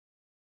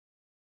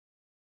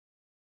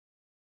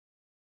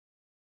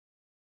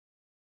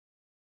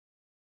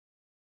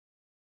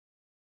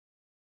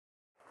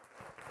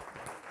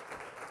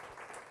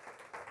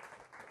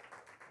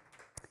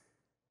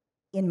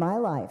In my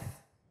life,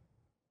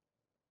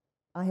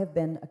 I have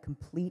been a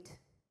complete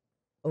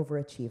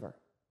overachiever.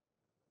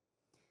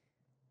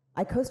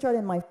 I co-starred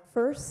in my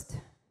first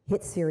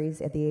hit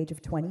series at the age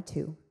of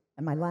 22,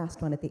 and my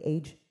last one at the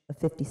age of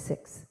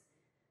 56,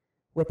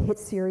 with hit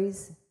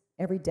series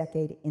every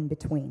decade in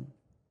between.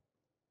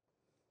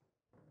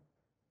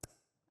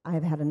 I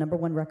have had a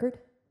 #1 record.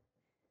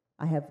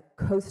 I have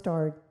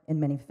co-starred in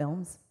many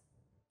films.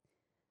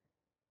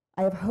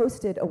 I have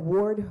hosted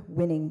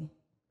award-winning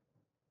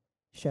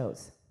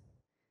shows.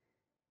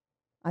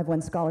 I've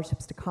won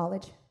scholarships to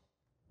college.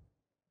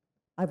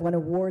 I've won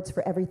awards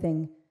for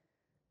everything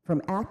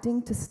from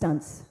acting to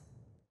stunts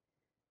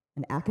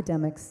and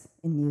academics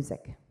in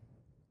music.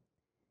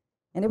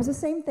 And it was the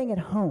same thing at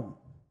home.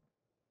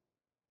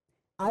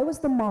 I was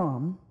the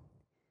mom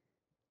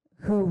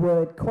who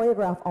would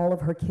choreograph all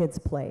of her kids'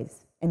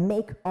 plays and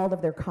make all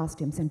of their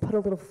costumes and put a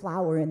little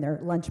flower in their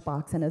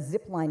lunchbox and a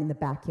zip line in the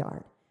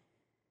backyard.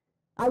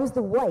 I was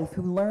the wife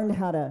who learned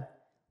how to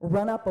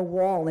run up a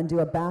wall and do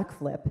a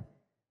backflip,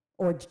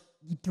 or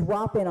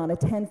drop in on a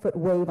 10-foot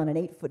wave on an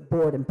 8-foot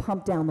board and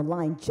pump down the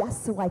line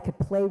just so I could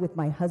play with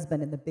my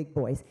husband and the big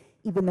boys,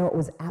 even though it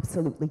was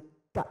absolutely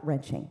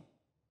gut-wrenching.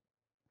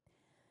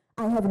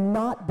 I have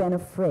not been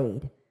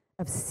afraid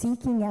of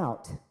seeking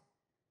out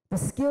the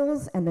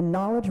skills and the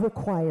knowledge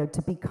required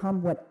to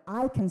become what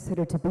I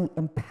consider to be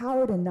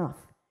empowered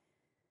enough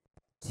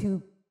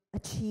to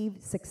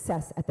achieve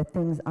success at the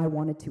things I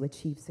wanted to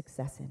achieve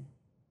success in.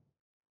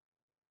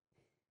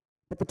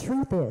 But the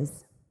truth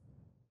is,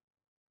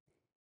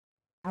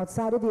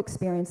 outside of the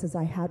experiences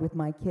I had with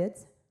my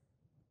kids,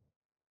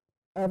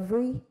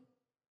 every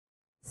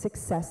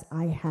success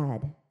I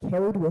had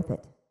carried with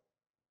it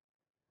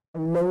a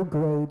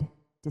low-grade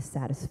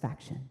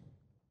dissatisfaction.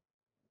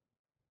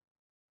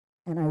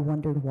 And I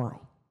wondered why.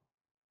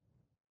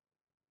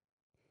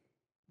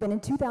 Then in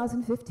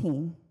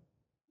 2015,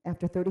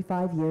 after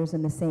 35 years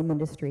in the same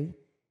industry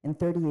and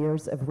 30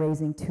 years of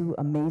raising 2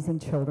 amazing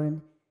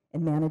children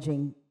and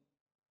managing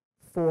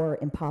 4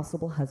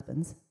 impossible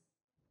husbands,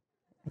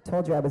 I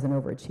told you I was an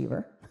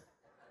overachiever.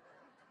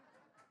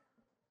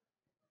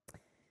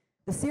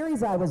 The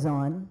series I was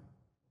on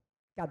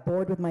got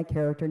bored with my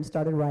character and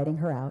started writing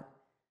her out.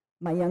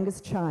 My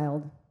youngest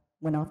child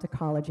went off to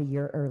college a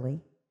year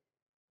early,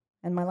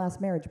 and my last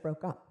marriage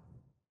broke up.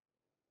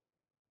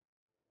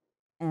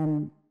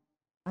 And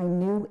I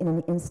knew in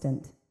an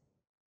instant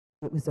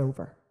it was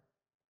over.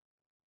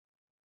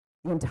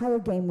 The entire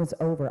game was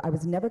over. I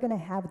was never going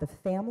to have the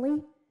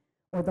family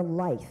or the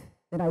life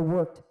that I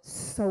worked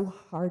so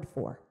hard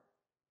for.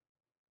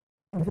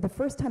 And for the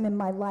first time in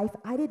my life,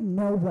 I didn't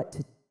know what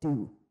to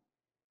do.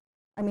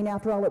 I mean,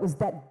 after all, it was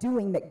that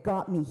doing that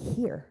got me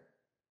here.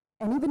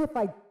 And even if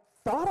I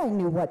thought I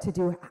knew what to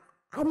do,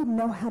 I didn't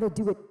know how to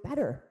do it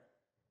better.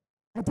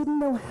 I didn't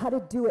know how to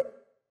do it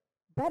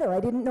better. I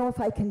didn't know if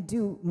I can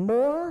do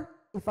more,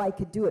 if I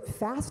could do it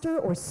faster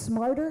or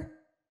smarter.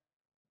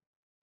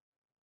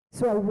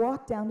 So I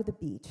walked down to the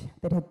beach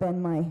that had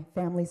been my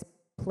family's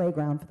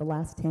playground for the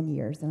last 10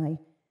 years, and I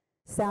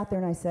sat there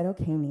and I said,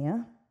 okay,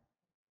 Nia,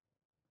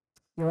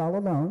 you're all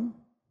alone,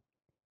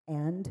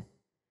 and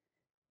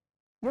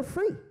you're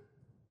free.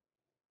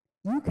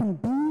 You can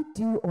be,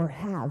 do, or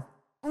have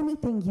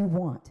anything you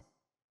want.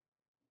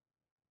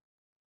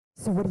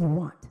 So what do you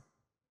want?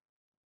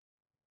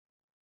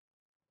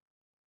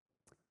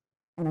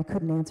 And I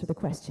couldn't answer the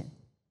question.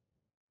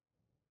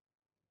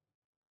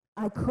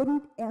 I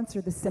couldn't answer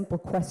the simple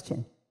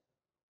question,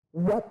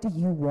 what do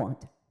you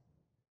want?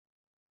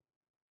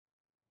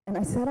 And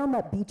I sat on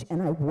that beach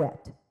and I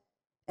wept.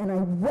 And I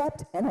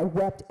wept and I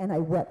wept and I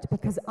wept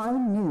because I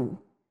knew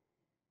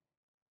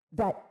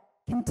that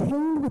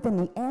contained within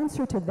the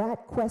answer to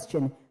that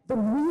question, the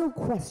real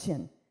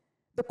question,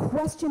 the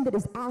question that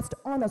is asked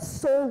on a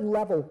soul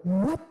level,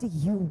 what do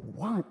you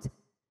want,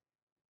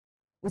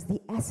 was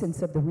the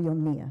essence of the real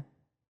Nia.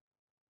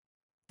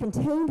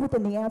 Contained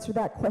within the answer to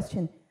that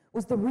question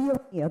was the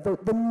real Nia,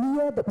 the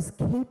Nia that was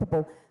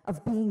capable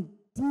of being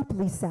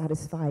deeply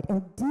satisfied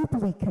and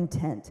deeply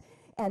content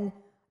and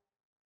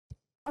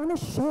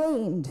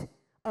unashamed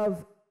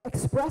of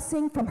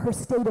expressing from her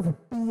state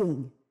of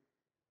being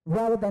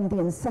rather than the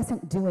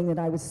incessant doing that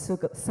I was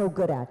so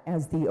good at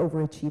as the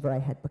overachiever I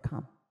had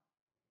become.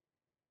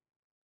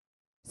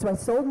 So I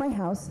sold my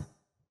house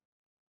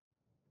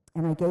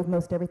and I gave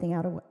most everything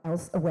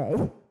else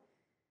away,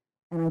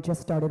 and I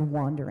just started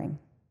wandering,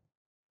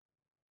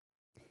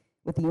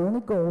 with the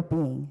only goal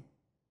being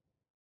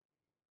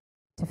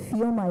to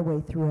feel my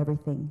way through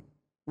everything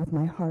with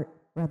my heart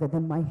rather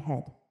than my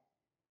head,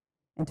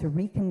 and to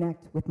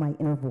reconnect with my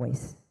inner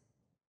voice.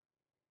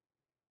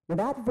 Now,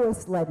 that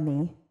voice led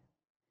me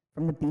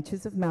from the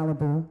beaches of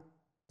Malibu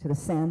to the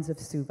sands of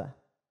Suva,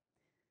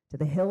 to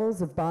the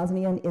hills of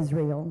Bosnia and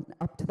Israel,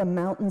 up to the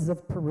mountains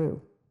of Peru.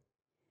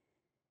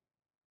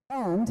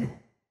 And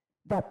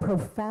that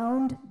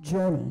profound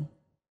journey,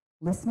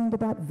 listening to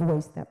that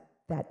voice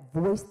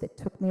that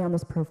took me on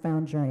this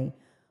profound journey,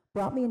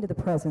 brought me into the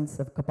presence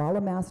of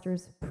Kabbalah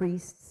masters,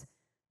 priests,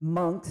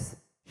 monks,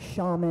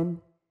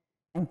 shaman,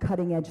 and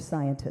cutting-edge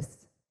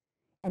scientists.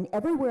 And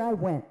everywhere I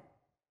went,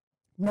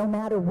 no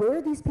matter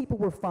where these people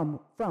were from,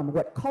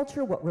 what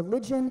culture, what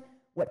religion,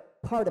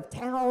 what part of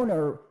town,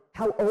 or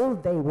how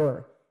old they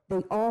were,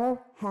 they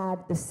all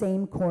had the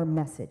same core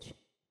message.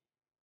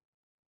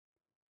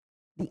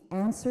 The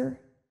answer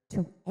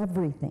to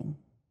everything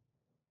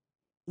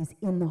is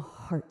in the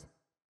heart.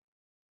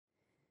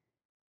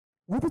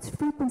 With its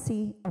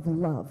frequency of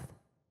love,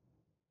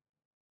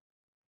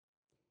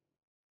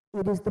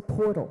 it is the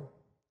portal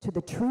to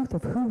the truth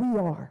of who we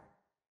are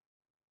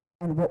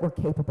and what we're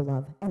capable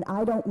of. And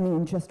I don't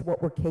mean just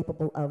what we're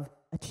capable of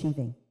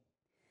achieving.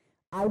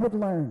 I would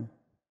learn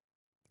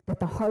that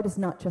the heart is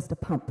not just a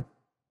pump.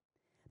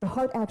 The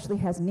heart actually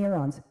has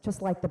neurons,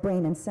 just like the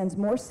brain, and sends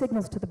more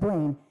signals to the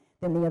brain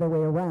than the other way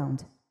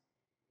around.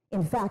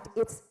 In fact,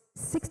 it's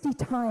 60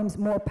 times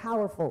more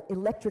powerful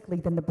electrically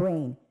than the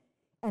brain,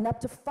 and up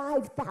to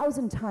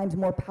 5,000 times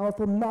more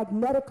powerful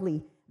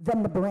magnetically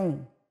than the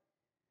brain.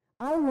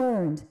 I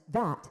learned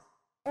that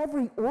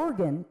every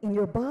organ in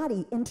your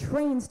body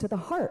entrains to the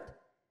heart,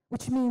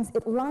 which means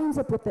it lines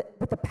up with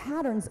the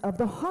patterns of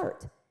the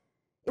heart.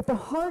 If the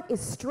heart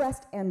is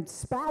stressed and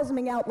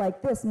spasming out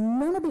like this,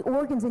 none of the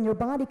organs in your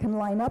body can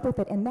line up with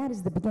it, and that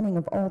is the beginning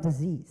of all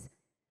disease.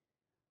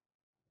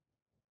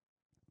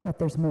 But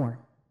there's more.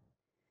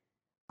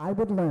 I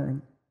would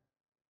learn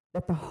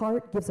that the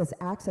heart gives us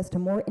access to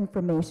more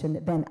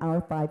information than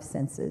our 5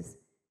 senses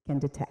can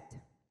detect.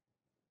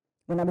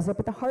 When I was up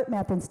at the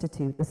HeartMath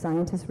Institute, the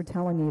scientists were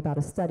telling me about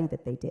a study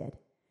that they did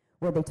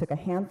where they took a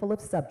handful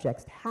of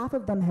subjects. Half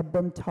of them had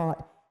been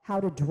taught how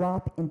to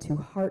drop into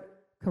heart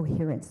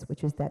coherence,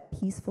 which is that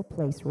peaceful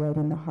place right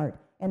in the heart,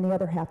 and the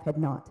other half had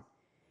not.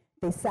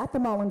 They sat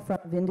them all in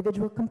front of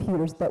individual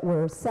computers that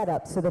were set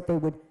up so that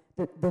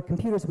the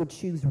computers would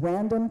choose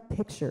random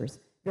pictures,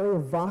 very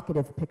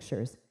evocative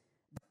pictures,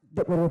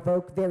 that would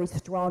evoke very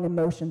strong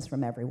emotions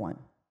from everyone.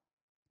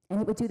 And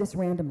it would do this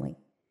randomly.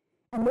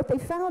 And what they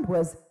found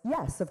was,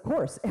 yes, of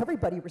course,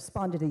 everybody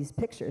responded to these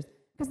pictures,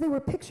 because they were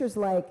pictures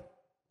like,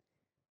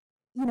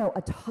 you know,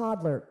 a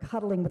toddler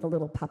cuddling with a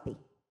little puppy.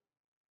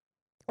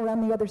 Or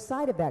on the other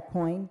side of that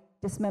coin,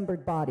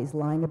 dismembered bodies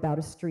lying about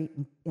a street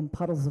in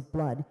puddles of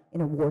blood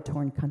in a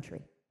war-torn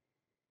country.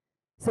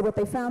 So what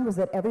they found was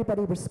that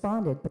everybody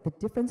responded, but the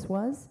difference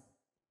was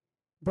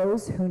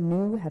those who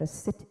knew how to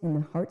sit in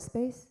the heart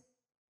space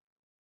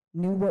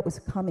knew what was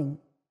coming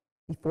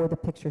before the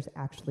pictures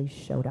actually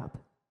showed up.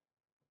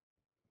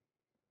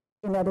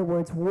 In other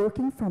words,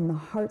 working from the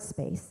heart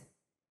space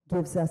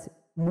gives us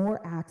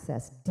more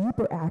access,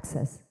 deeper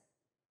access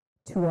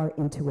to our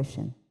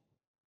intuition.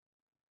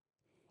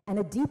 And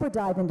a deeper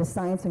dive into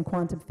science and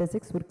quantum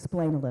physics would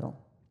explain a little.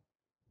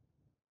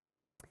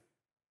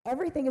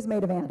 Everything is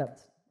made of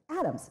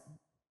atoms.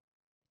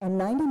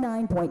 And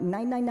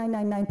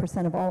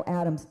 99.99999% of all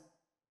atoms,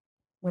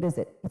 what is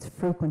it? It's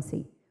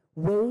frequency.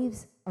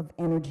 Waves of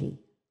energy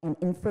and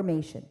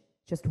information.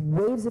 Just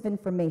waves of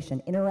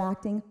information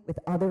interacting with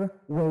other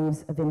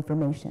waves of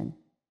information.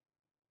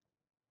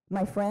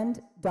 My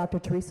friend, Dr.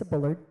 Teresa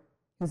Bullard,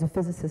 who's a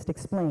physicist,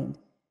 explained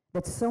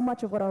that so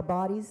much of what our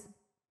bodies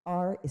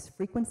are is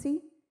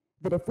frequency,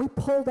 that if we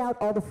pulled out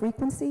all the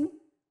frequency,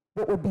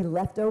 what would be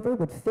left over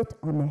would fit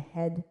on the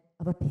head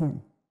of a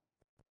pin.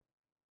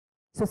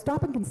 So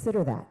stop and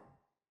consider that.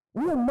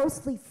 We are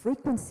mostly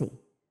frequency.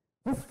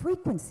 We're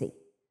frequency.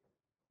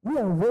 We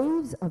are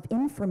waves of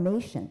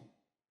information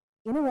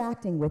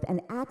interacting with and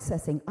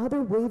accessing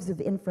other waves of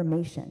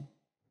information.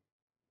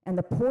 And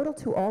the portal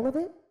to all of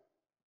it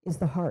is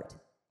the heart.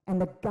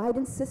 And the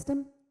guidance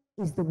system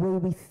is the way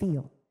we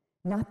feel,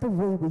 not the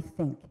way we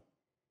think.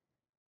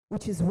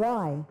 Which is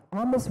why,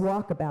 on this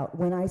walkabout,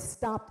 when I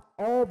stopped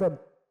all the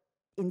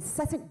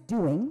incessant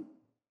doing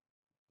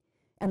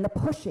and the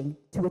pushing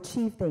to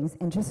achieve things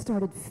and just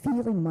started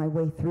feeling my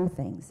way through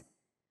things,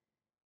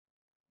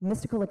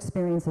 mystical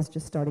experiences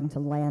just starting to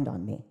land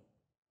on me.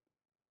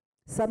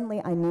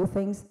 Suddenly, I knew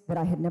things that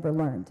I had never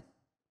learned.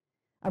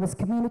 I was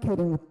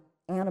communicating with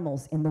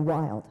animals in the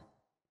wild.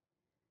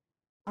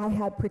 I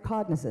had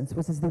precognizance,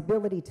 which is the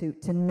ability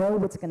to know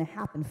what's going to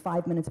happen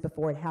 5 minutes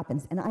before it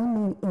happens, and I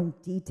mean in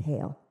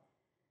detail.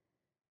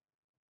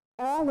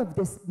 All of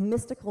this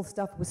mystical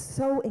stuff was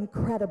so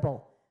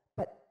incredible,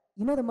 but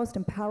you know the most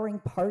empowering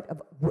part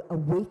of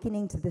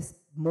awakening to this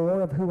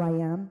more of who I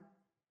am?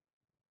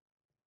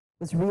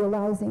 Was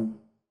realizing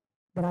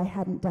that I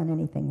hadn't done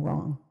anything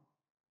wrong.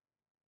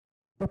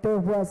 That there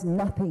was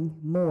nothing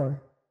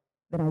more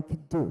that I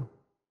could do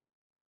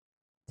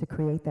to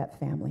create that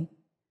family.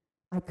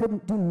 I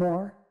couldn't do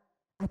more.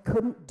 I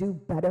couldn't do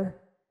better.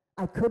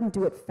 I couldn't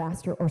do it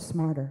faster or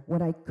smarter.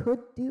 What I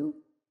could do,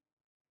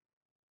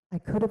 I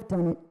could have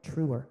done it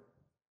truer.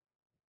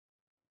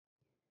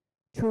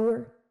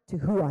 Truer to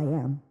who I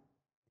am.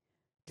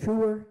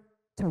 Truer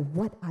to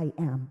what I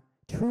am.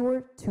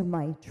 Truer to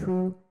my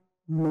true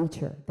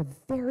nature, the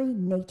very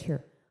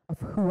nature of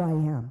who I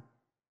am.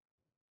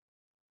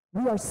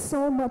 We are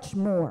so much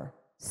more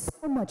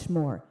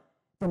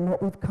than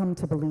what we've come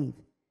to believe.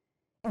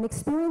 And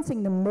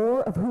experiencing the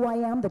more of who I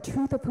am, the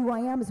truth of who I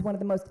am, is one of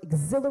the most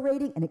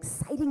exhilarating and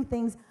exciting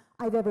things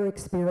I've ever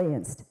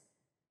experienced.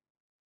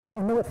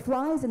 And though it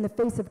flies in the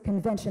face of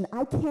convention,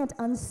 I can't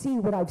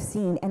unsee what I've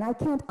seen, and I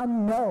can't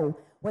unknow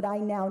what I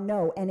now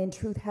know, and in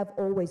truth have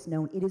always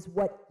known. It is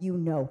what you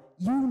know.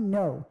 You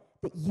know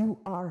that you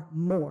are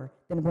more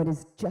than what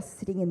is just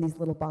sitting in these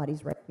little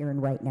bodies right here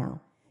and right now.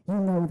 You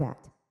know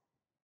that.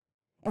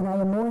 And I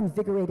am more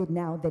invigorated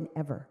now than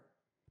ever,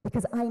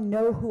 because I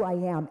know who I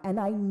am, and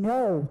I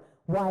know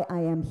why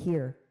I am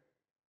here.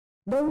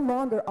 No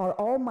longer are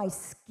all my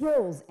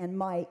skills and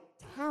my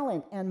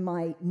talent and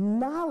my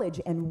knowledge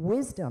and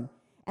wisdom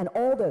and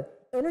all the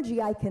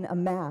energy I can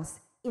amass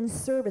in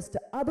service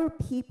to other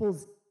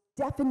people's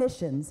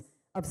definitions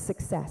of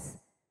success.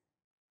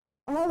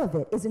 All of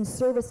it is in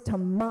service to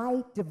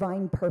my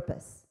divine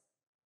purpose.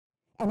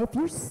 And if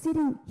you're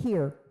sitting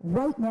here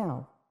right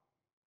now,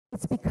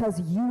 it's because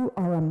you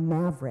are a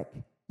maverick.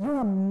 You're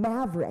a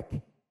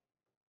maverick.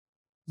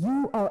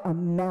 You are a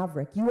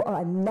maverick. You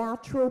are a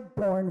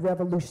natural-born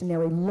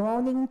revolutionary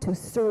longing to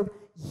serve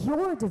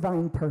your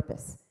divine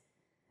purpose.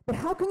 But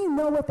how can you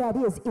know what that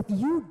is if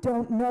you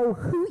don't know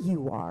who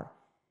you are?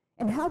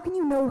 And how can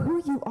you know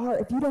who you are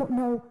if you don't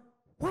know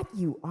what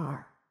you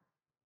are?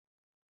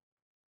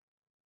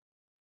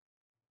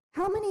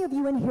 How many of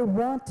you in here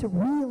want to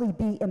really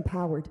be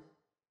empowered?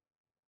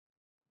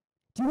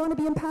 Do you want to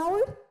be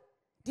empowered?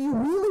 Do you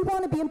really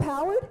want to be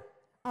empowered?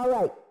 All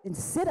right, then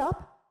sit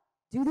up.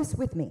 Do this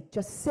with me.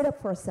 Just sit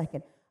up for a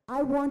second.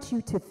 I want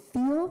you to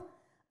feel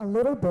a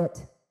little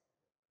bit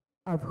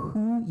of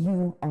who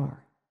you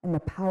are and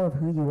the power of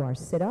who you are.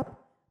 Sit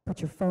up,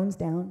 put your phones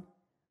down,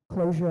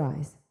 close your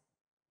eyes.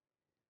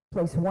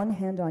 Place one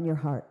hand on your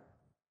heart.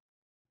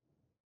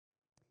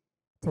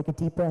 Take a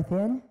deep breath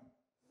in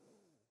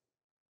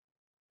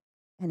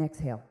and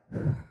exhale.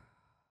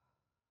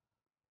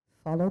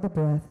 Follow the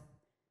breath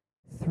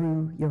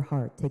through your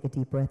heart. Take a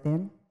deep breath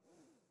in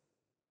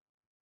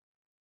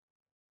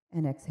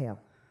and exhale.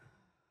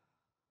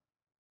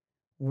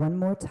 One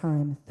more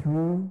time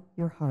through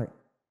your heart.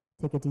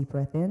 Take a deep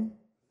breath in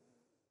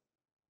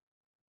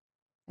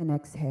and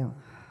exhale.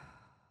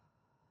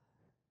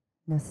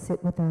 Now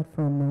sit with that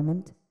for a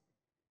moment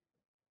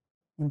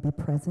and be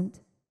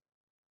present.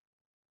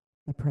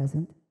 Be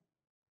present.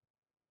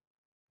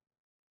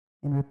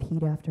 And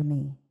repeat after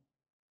me.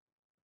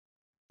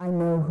 I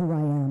know who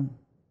I am.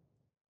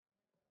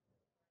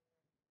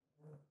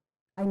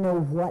 I know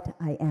what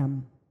I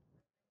am.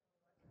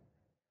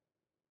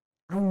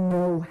 I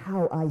know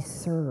how I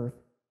serve.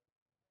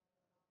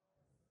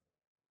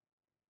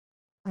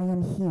 I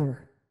am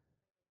here.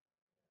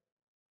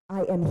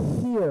 I am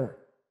here.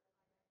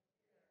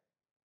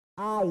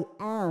 I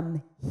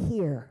am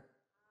here.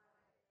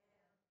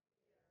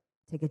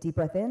 Take a deep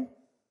breath in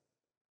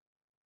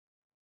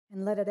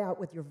and let it out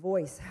with your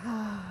voice.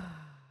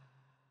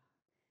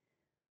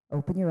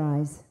 Open your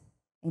eyes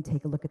and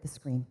take a look at the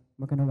screen.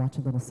 We're going to watch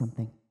a little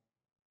something.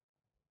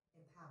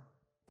 Empower.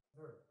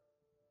 Verb.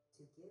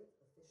 To give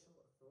official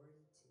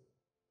authority to.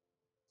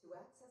 To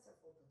access our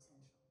full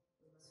potential,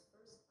 we must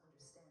first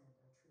understand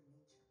our true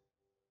nature,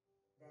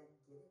 then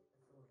give it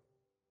authority.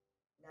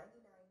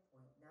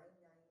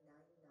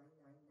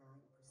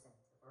 99.999999%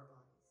 of our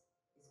bodies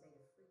is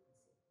made of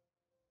frequency.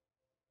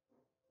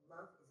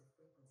 Love is a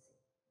frequency.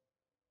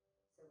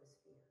 So is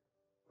fear.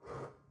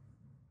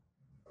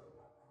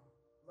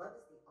 Love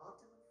is the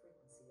optimum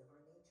frequency of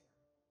our nature.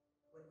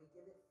 When we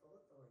give it full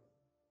authority,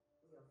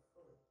 we are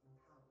fully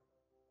empowered.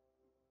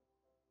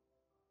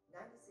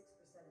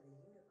 96% of the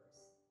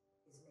universe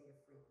is made of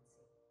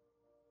frequency.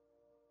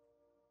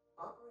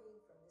 Operating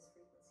from this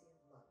frequency of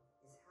love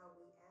is how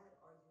we add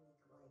our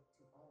unique light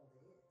to all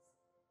that is.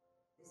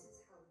 This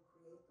is how we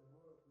create the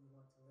world we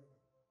want to live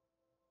in.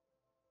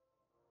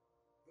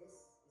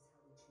 This is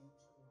how we change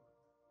the world.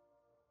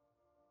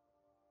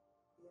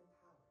 Be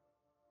empowered.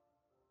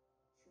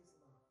 Choose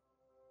love.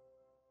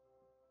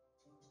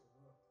 Change the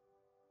world.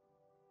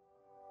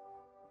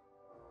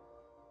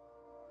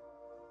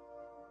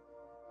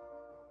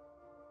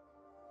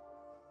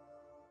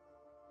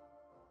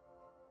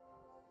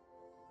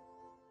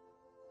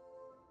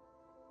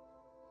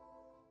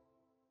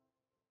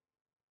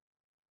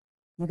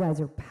 You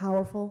guys are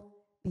powerful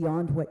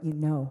beyond what you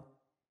know.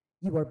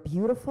 You are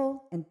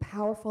beautiful and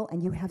powerful,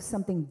 and you have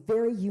something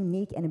very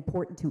unique and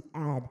important to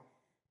add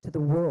to the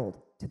world,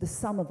 to the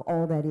sum of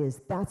all that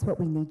is. That's what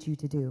we need you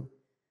to do.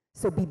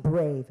 So be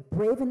brave,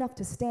 brave enough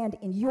to stand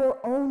in your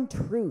own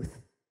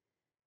truth.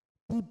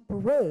 Be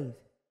brave,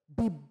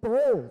 be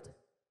bold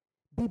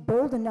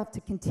enough to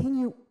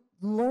continue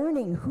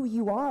learning who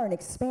you are and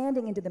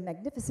expanding into the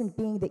magnificent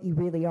being that you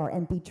really are,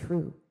 and be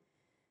true.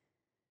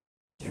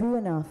 True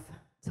enough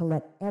to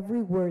let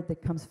every word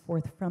that comes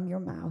forth from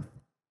your mouth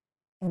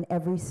and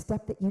every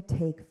step that you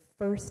take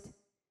first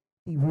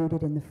be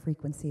rooted in the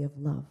frequency of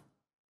love.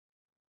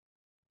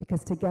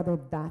 Because together,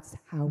 that's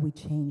how we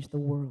change the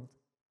world.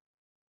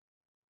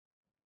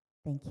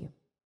 Thank you.